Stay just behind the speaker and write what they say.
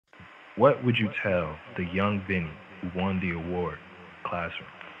What would you tell the young Vinny who won the award, classroom,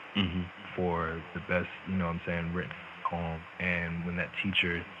 Hmm. for the best, what I'm saying, written poem, and when that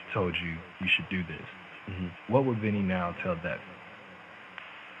teacher told you you should do this, Hmm. what would Vinny now tell that?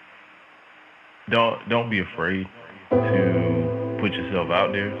 Don't be afraid to put yourself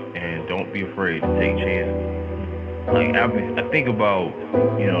out there, and don't be afraid to take chances. Like I think about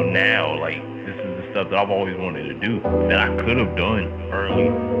now, like this is the stuff that I've always wanted to do that I could have done early,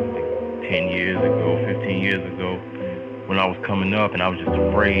 like 10 years ago, 15 years ago, when I was coming up, and I was just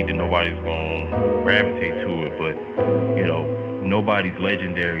afraid that nobody was gonna gravitate to it. But nobody's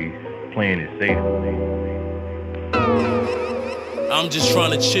legendary playing it safe. I'm just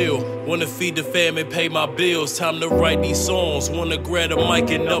trying to chill. Wanna feed the fam and pay my bills. Time to write these songs. Wanna grab a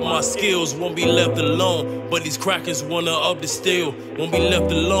mic and up my skills. Won't be left alone, but these crackers wanna up the still. Won't be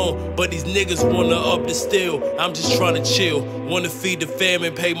left alone, but these niggas wanna up the still. I'm just trying to chill. Wanna feed the fam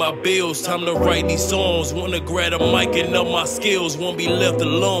and pay my bills. Time to write these songs. Wanna grab a mic and up my skills. Won't be left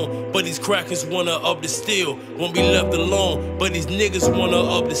alone, but these crackers wanna up the still. Won't be left alone, but these niggas wanna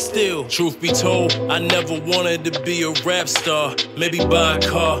up the still. Truth be told, I never wanted to be a rap star. Maybe buy a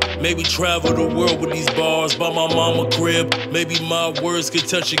car, maybe travel the world with these bars. Buy my mama crib, maybe my words could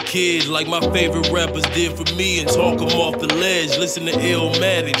touch a kid like my favorite rappers did for me and talk them off the ledge. Listen to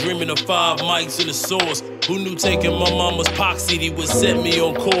Illmatic, dreaming of 5 mics in the source. Who knew taking my mama's Pac CD would set me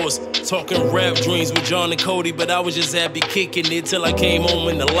on course? Talking rap dreams with John and Cody, but I was just happy kicking it till I came home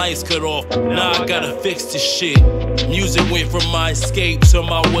and the lights cut off. Now I gotta fix this shit. Music went from my escape to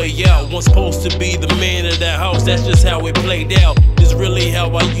my way out. Once supposed to be the man of the house, that's just how it played out. This really how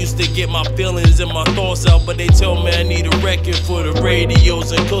I used to get my feelings and my thoughts out, but they tell me I need a record for the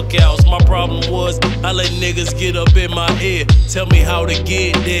radios and cookouts. My problem was I let niggas get up in my ear, tell me how to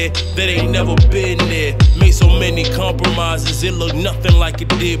get there, that ain't never been there. Made so many compromises, it looked nothing like it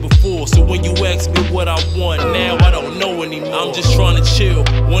did before. So when you ask me what I want now, I don't know anymore. I'm just trying to chill,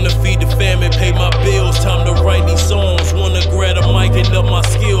 wanna feed the fam and pay my bills. Time to write these songs, wanna grab a mic and up my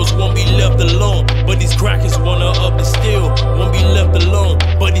skills. Won't be left alone, but these crackers wanna up the still. Won't be left alone,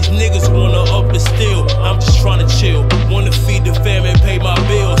 but these niggas wanna up the still. I'm just trying to chill, wanna feed the fam and pay my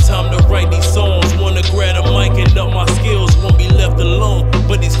bills. Time to write these songs, wanna grab a mic and up my skills. Won't be left alone,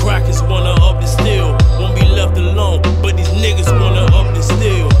 but these crackers wanna up the still. Won't be left alone, but these niggas wanna up the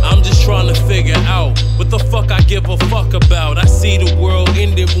still. I'm just trying to figure out what the fuck I give a fuck about. I see the world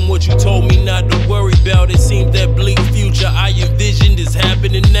ending from what you told me not to worry about. It seems that bleak future I envisioned is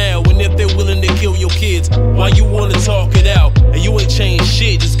happening now. And if they're willing to kill your kids, why you wanna talk it out? And you ain't changed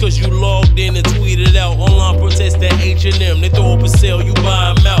shit just cause you logged in and tweeted out. Online protest at H&M, they throw up a sale, you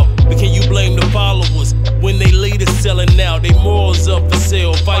buy them out. But can you blame the followers when they leaders selling out? They morals up for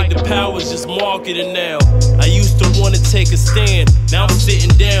sale, fight the powers, just marketing now. I used to wanna take a stand, now I'm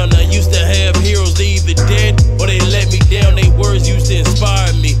sitting down. I used to have heroes, they either dead or they let me down. They words used to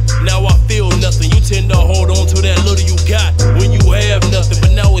inspire me, now I feel nothing. You tend to hold on to that little you got when you have nothing.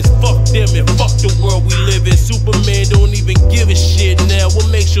 But now it's fuck them and fuck the world we live in. Superman don't even give a shit now.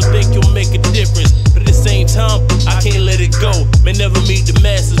 What makes you think you'll make a difference? But at the same time, I can't let it go. May never meet the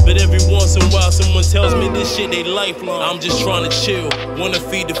masses, but every once in a while someone tells me this shit they lifelong. I'm just trying to chill, wanna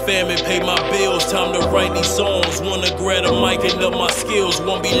feed the fam and pay my bills. Time to write these songs, wanna grab a mic and up my skills.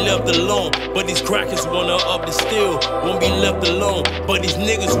 Won't be left alone, but these crackers wanna up the still. Won't be left alone, but these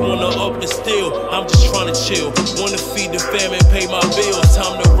niggas wanna up the still. I'm just trying to chill, wanna feed the fam and pay my bills.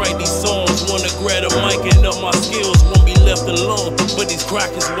 Time to write these songs, wanna grab a mic and up my skills. Won't be left alone, but these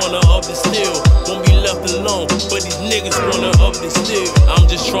crackers wanna up the still. Won't be left alone, but these niggas wanna up the still. I'm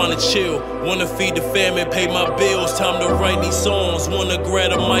just trying to chill, wanna feed the fam and pay my bills. Time to write these songs, wanna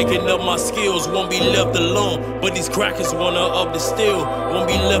grab a mic and up my skills. Won't be left alone, but these crackers wanna up the still. Won't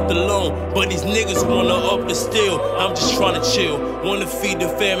be left alone, but these niggas wanna up the still. I'm just trying to chill, wanna feed the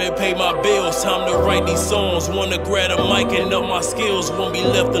fam and pay my bills. Time to write these songs, wanna grab a mic and up my skills. Won't be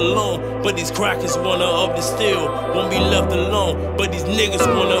left alone, but these crackers wanna up the still. Won't be left alone, but these niggas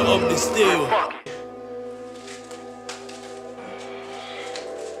wanna up the still.